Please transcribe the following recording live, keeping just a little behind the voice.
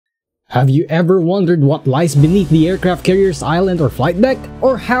Have you ever wondered what lies beneath the aircraft carrier's island or flight deck?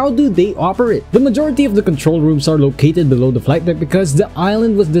 Or how do they operate? The majority of the control rooms are located below the flight deck because the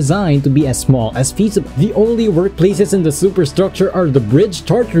island was designed to be as small as feasible. The only workplaces in the superstructure are the bridge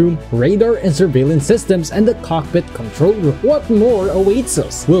chart room, radar and surveillance systems, and the cockpit control room. What more awaits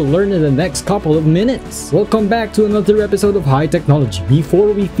us? We'll learn in the next couple of minutes. Welcome back to another episode of High Technology.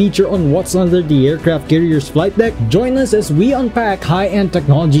 Before we feature on what's under the aircraft carrier's flight deck, join us as we unpack high-end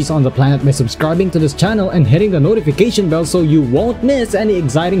technologies on the planet by subscribing to this channel and hitting the notification bell so you won't miss any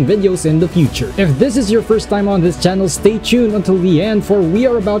exciting videos in the future. If this is your first time on this channel, stay tuned until the end, for we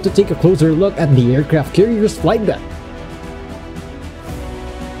are about to take a closer look at the aircraft carrier's flight deck.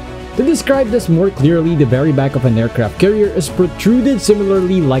 To describe this more clearly, the very back of an aircraft carrier is protruded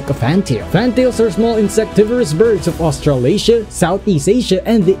similarly like a fantail. Fantails are small insectivorous birds of Australasia, Southeast Asia,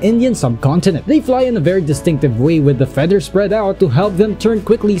 and the Indian subcontinent. They fly in a very distinctive way with the feathers spread out to help them turn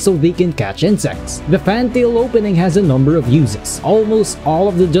quickly so they can catch insects. The fantail opening has a number of uses. Almost all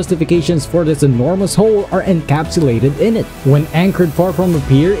of the justifications for this enormous hole are encapsulated in it. When anchored far from a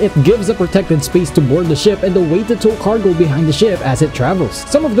pier, it gives a protected space to board the ship and a way to tow cargo behind the ship as it travels.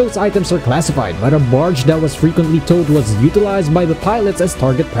 Some of those items are classified, but a barge that was frequently towed was utilized by the pilots as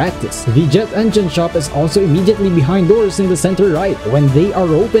target practice. The jet engine shop is also immediately behind doors in the center right. When they are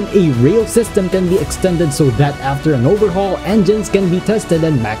open, a rail system can be extended so that after an overhaul, engines can be tested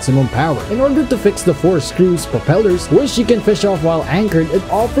at maximum power. In order to fix the 4 screws propellers, which you can fish off while anchored, it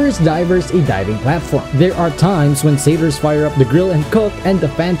offers divers a diving platform. There are times when sailors fire up the grill and cook, and the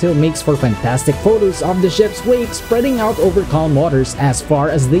fantail makes for fantastic photos of the ship's wake spreading out over calm waters as far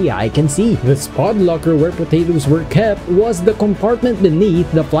as the eye can see. The spod locker where potatoes were kept was the compartment beneath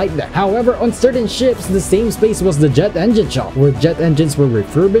the flight deck. However, on certain ships, the same space was the jet engine shop, where jet engines were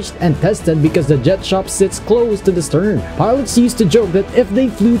refurbished and tested because the jet shop sits close to the stern. Pilots used to joke that if they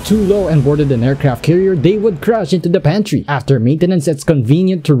flew too low and boarded an aircraft carrier, they would crash into the pantry. After maintenance, it's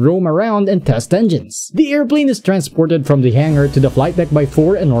convenient to roam around and test engines. The airplane is transported from the hangar to the flight deck by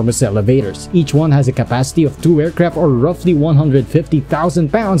 4 enormous elevators. Each one has a capacity of 2 aircraft or roughly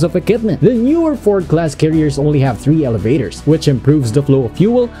 150,000 pounds of equipment. The newer Ford-class carriers only have 3 elevators, which improves the flow of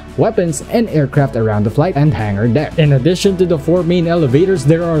fuel, weapons, and aircraft around the flight and hangar deck. In addition to the 4 main elevators,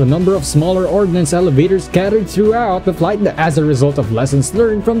 there are a number of smaller ordnance elevators scattered throughout the flight deck as a result of lessons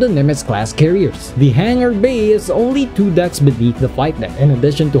learned from the Nimitz-class carriers. The hangar bay is only 2 decks beneath the flight deck, in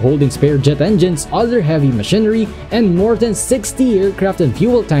addition to holding spare jet engines, other heavy machinery, and more than 60 aircraft and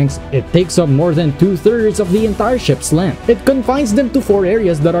fuel tanks. It takes up more than 2/3 of the entire ship's length. It confines them to 4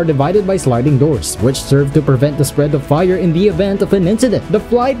 areas that are divided by sliding doors, which serve to prevent the spread of fire in the event of an incident. The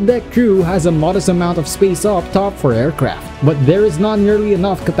flight deck crew has a modest amount of space up top for aircraft, but there is not nearly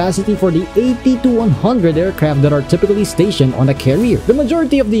enough capacity for the 80 to 100 aircraft that are typically stationed on a carrier. The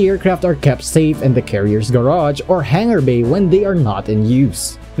majority of the aircraft are kept safe in the carrier's garage or hangar bay when they are not in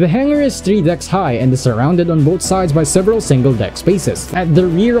use. The hangar is 3 decks high and is surrounded on both sides by several single-deck spaces. At the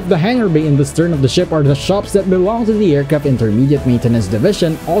rear of the hangar bay in the stern of the ship are the shops that belong to the Aircraft Intermediate Maintenance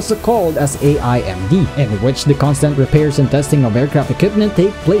Division, also called as AIMD, in which the constant repairs and testing of aircraft equipment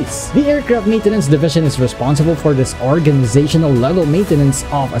take place. The Aircraft Maintenance Division is responsible for this organizational level maintenance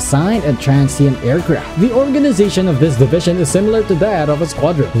of assigned and transient aircraft. The organization of this division is similar to that of a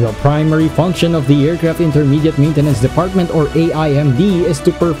squadron. The primary function of the Aircraft Intermediate Maintenance Department, or AIMD, is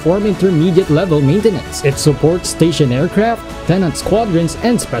to perform intermediate level maintenance. It supports station aircraft, tenant squadrons,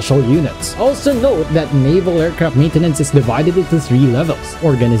 and special units. Also note that naval aircraft maintenance is divided into 3 levels: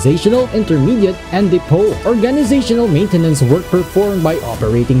 organizational, intermediate, and depot. Organizational maintenance work performed by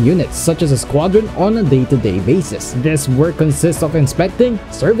operating units such as a squadron on a day-to-day basis. This work consists of inspecting,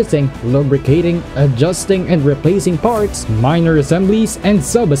 servicing, lubricating, adjusting, and replacing parts, minor assemblies, and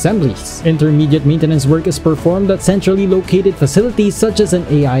sub-assemblies. Intermediate maintenance work is performed at centrally located facilities such as an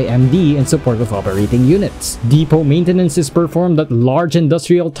AIMD in support of operating units. Depot maintenance is performed at large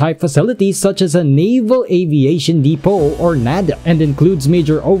industrial type facilities such as a Naval Aviation Depot or NADA, and includes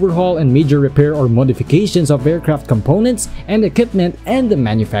major overhaul and major repair or modifications of aircraft components and equipment and the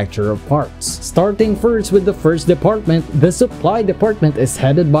manufacture of parts. Starting first with the first department, the supply department is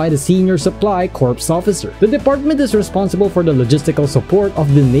headed by the Senior Supply Corps Officer. The department is responsible for the logistical support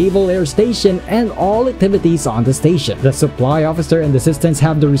of the Naval Air Station and all activities on the station. The supply officer and assistants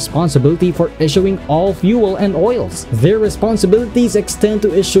have the responsibility for issuing all fuel and oils. Their responsibilities extend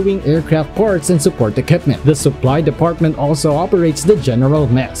to issuing aircraft parts and support equipment. The supply department also operates the general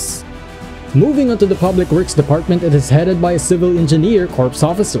mess. Moving on to the Public Works Department, it is headed by a civil engineer corps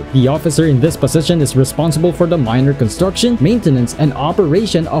officer. The officer in this position is responsible for the minor construction, maintenance, and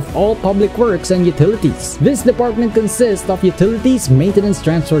operation of all public works and utilities. This department consists of utilities, maintenance,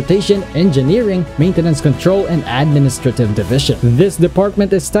 transportation, engineering, maintenance control, and administrative division. This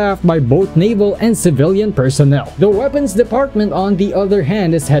department is staffed by both naval and civilian personnel. The Weapons Department, on the other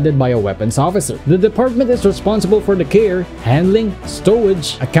hand, is headed by a weapons officer. The department is responsible for the care, handling,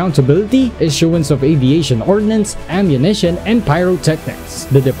 stowage, accountability, issuance of aviation ordnance, ammunition, and pyrotechnics.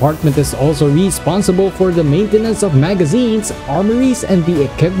 The department is also responsible for the maintenance of magazines, armories, and the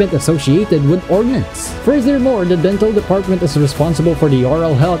equipment associated with ordnance. Furthermore, the dental department is responsible for the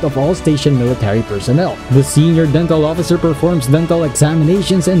oral health of all station military personnel. The senior dental officer performs dental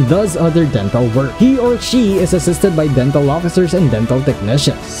examinations and does other dental work. He or she is assisted by dental officers and dental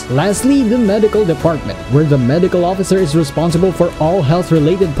technicians. Lastly, the medical department, where the medical officer is responsible for all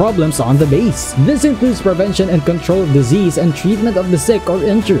health-related problems on the base. This includes prevention and control of disease and treatment of the sick or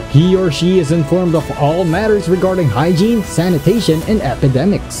injured. He or she is informed of all matters regarding hygiene, sanitation, and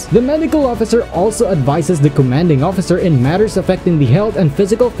epidemics. The medical officer also advises the commanding officer in matters affecting the health and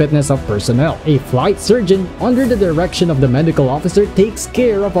physical fitness of personnel. A flight surgeon, under the direction of the medical officer, takes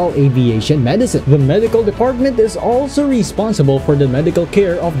care of all aviation medicine. The medical department is also responsible for the medical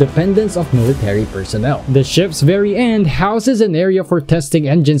care of dependents of military personnel. The ship's very end houses an area for testing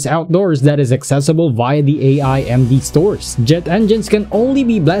engines outdoors that is accessible via the AIMD stores. Jet engines can only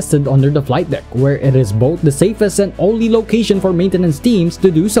be blasted under the flight deck, where it is both the safest and only location for maintenance teams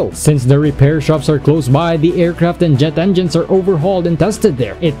to do so. Since the repair shops are close by, the aircraft and jet engines are overhauled and tested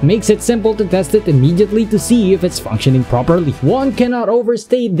there. It makes it simple to test it immediately to see if it's functioning properly. One cannot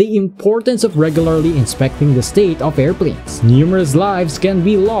overstate the importance of regularly inspecting the state of airplanes. Numerous lives can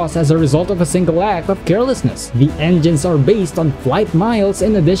be lost as a result of a single act of carelessness. The engines are based on flight miles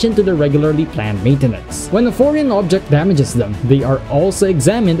in addition to the regularly planned maintenance. When a foreign object damages them, they are also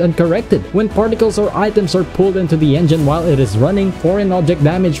examined and corrected. When particles or items are pulled into the engine while it is running, foreign object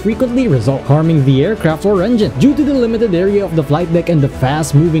damage frequently results, harming the aircraft or engine. Due to the limited area of the flight deck and the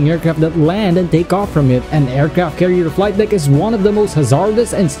fast-moving aircraft that land and take off from it, an aircraft carrier flight deck is one of the most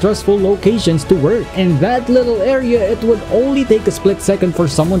hazardous and stressful locations to work. In that little area, it would only take a split second for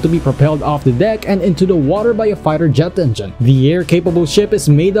someone to be propelled off the deck and into the water by a fighter jet engine. The air-capable ship is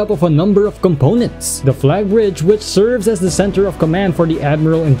made up of a number of components. The flag bridge, which serves as the center of command for the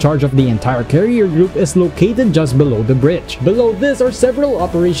admiral in charge of the entire carrier group, is located just below the bridge. Below this are several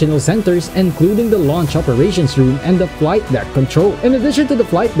operational centers, including the launch operations room and the flight deck control. In addition to the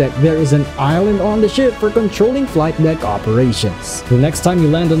flight deck, there is an island on the ship for controlling flight deck operations. The next time you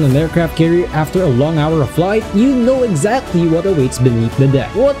land on an aircraft carrier after a long hour of flight, you know exactly what awaits beneath the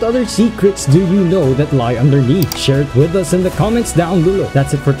deck. What other secrets do you know that lie underneath? Share it with us in the comments down below.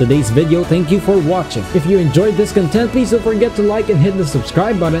 That's it for today's video. Thank you for watching. If you enjoyed this content, please don't forget to like and hit the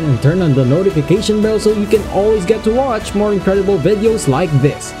subscribe button and turn on the notification bell so you can always get to watch more incredible videos like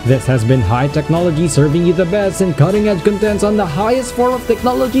this. This has been High Technology, serving you the best and cutting edge contents on the highest form of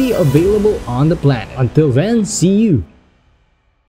technology available on the planet. Until then, see you.